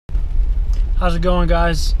How's it going,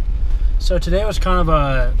 guys? So today was kind of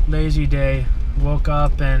a lazy day. Woke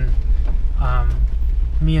up and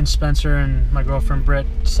me and Spencer and my girlfriend Britt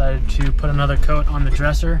decided to put another coat on the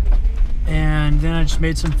dresser, and then I just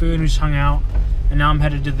made some food and we just hung out, and now I'm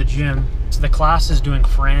headed to the gym. So the class is doing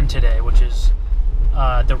Fran today, which is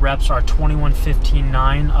the reps are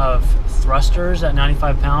 21-15-9 of thrusters at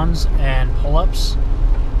 95 pounds and pull-ups,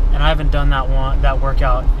 and I haven't done that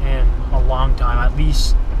workout in a long time, at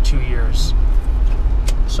least 2 years.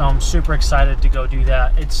 So I'm super excited to go do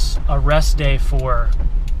that. It's a rest day for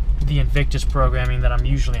the Invictus programming that I'm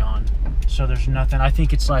usually on. So there's nothing, I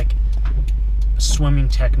think it's like a swimming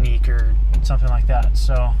technique or something like that.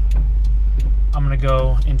 So I'm gonna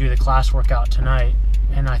go and do the class workout tonight,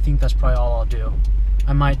 and I think that's probably all I'll do.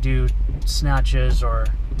 I might do snatches or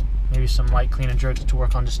maybe some light clean and jerks to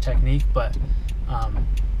work on just technique, but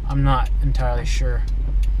I'm not entirely sure.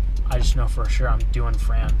 I just know for sure I'm doing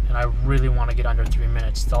Fran, and I really want to get under 3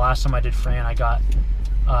 minutes. The last time I did Fran, I got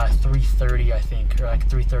 3:30, I think, or like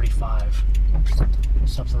 3:35,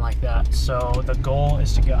 something like that. So the goal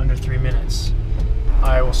is to get under 3 minutes.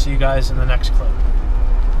 I will see you guys in the next clip.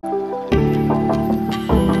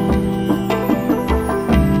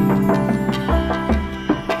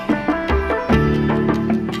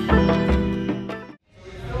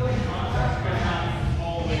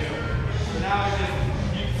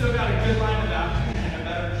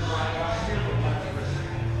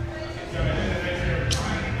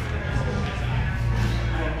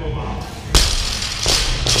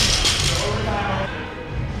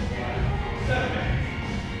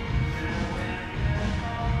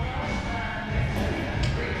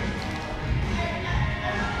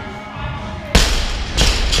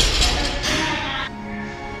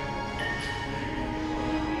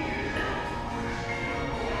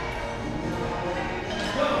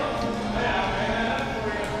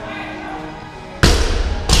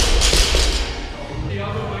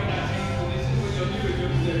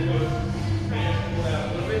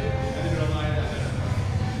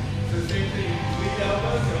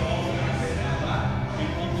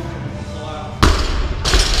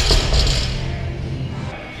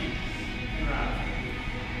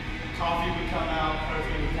 Coffee would come out,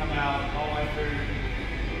 protein would come out, all my food.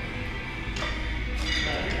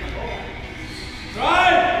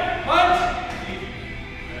 Drive! Punch!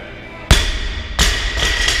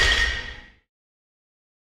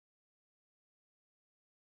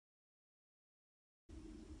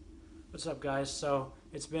 What's up, guys? So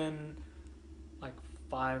it's been like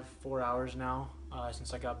 4 hours now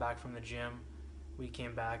since I got back from the gym. We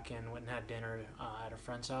came back and went and had dinner at a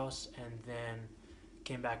friend's house, and then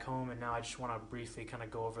came back home, and now I just want to briefly kind of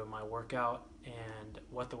go over my workout and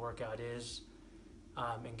what the workout is,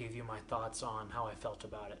 and give you my thoughts on how I felt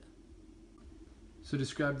about it. So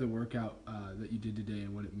describe the workout that you did today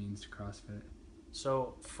and what it means to CrossFit.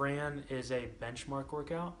 So Fran is a benchmark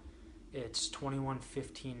workout. It's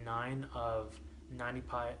 21-15-9 of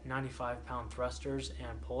 95 pound thrusters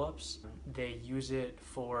and pull-ups. They use it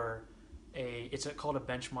for it's called a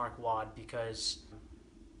benchmark WOD because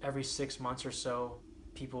every 6 months or so,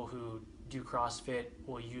 people who do CrossFit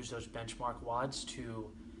will use those benchmark WODs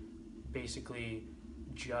to basically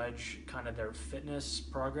judge kind of their fitness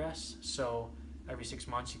progress. So every 6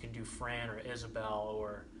 months you can do Fran or Isabel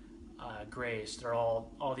or Grace. They're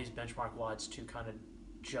all these benchmark WODs to kind of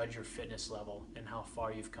judge your fitness level and how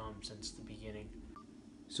far you've come since the beginning.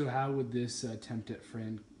 So how would this attempt at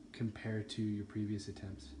Fran compare to your previous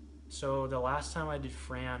attempts? So the last time I did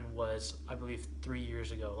Fran was, I believe, 3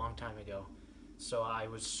 years ago, a long time ago. So I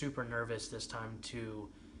was super nervous this time to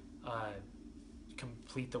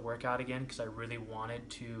complete the workout again because I really wanted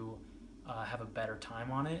to have a better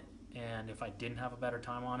time on it. And if I didn't have a better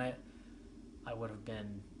time on it, I would have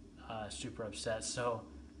been super upset. So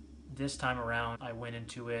this time around, I went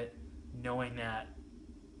into it knowing that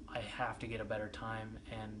I have to get a better time,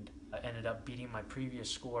 and I ended up beating my previous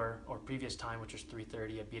score, or previous time, which was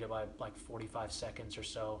 3:30. I beat it by like 45 seconds or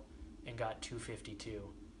so and got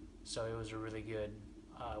 2:52. So it was a really good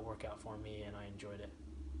workout for me, and I enjoyed it.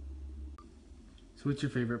 So what's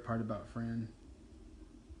your favorite part about Fran?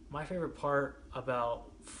 My favorite part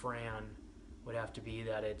about Fran would have to be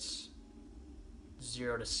that it's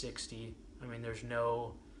 0 to 60. I mean, there's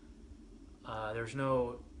no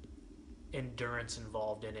endurance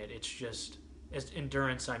involved in it. It's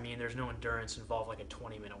endurance. I mean, there's no endurance involved like a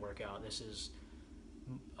 20-minute workout. This is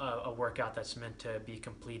a workout that's meant to be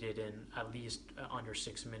completed in at least under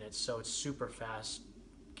 6 minutes. So it's super fast,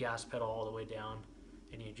 gas pedal all the way down,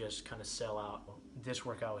 and you just kind of sell out. This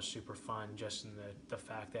workout was super fun, just in the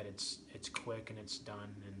fact that it's quick and it's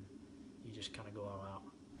done, and you just kind of go all out.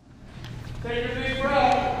 Take a deep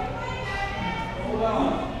breath. Hold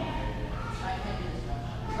on.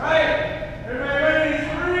 All right. Everybody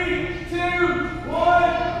ready? 3, 2,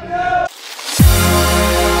 1, go.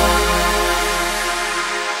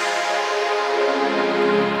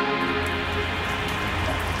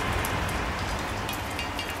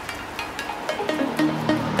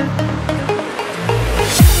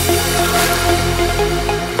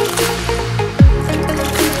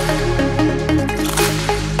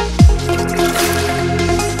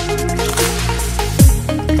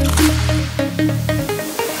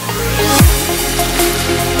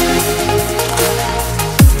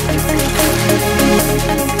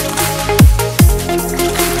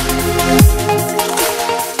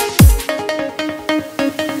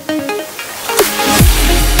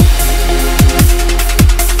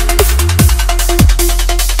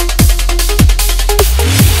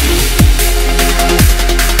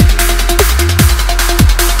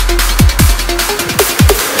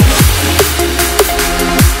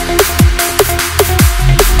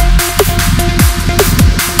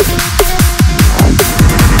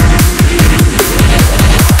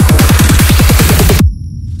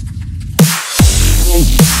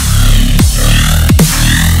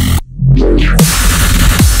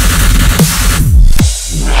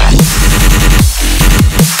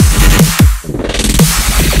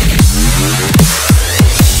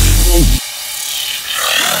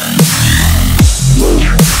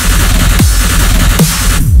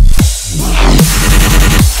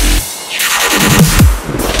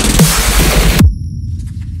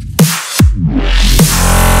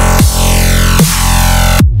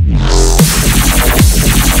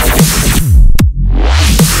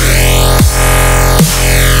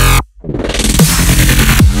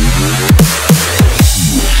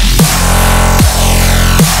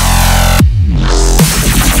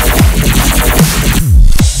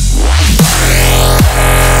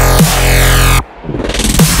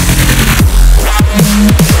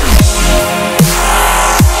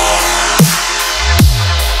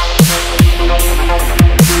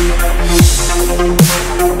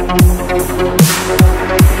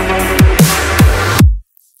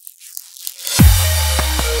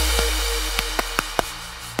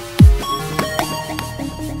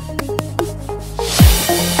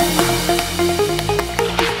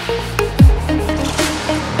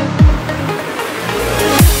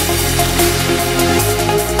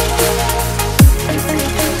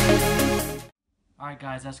 Alright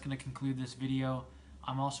guys, that's going to conclude this video.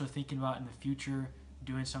 I'm also thinking about in the future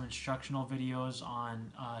doing some instructional videos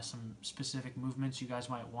on some specific movements you guys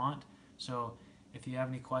might want. So if you have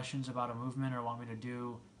any questions about a movement or want me to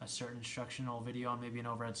do a certain instructional video on maybe an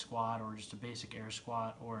overhead squat or just a basic air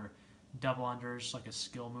squat or double unders like a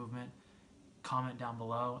skill movement, comment down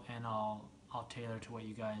below and I'll tailor to what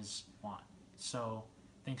you guys want. So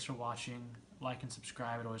thanks for watching. Like and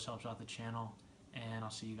subscribe, it always helps out the channel, and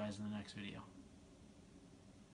I'll see you guys in the next video.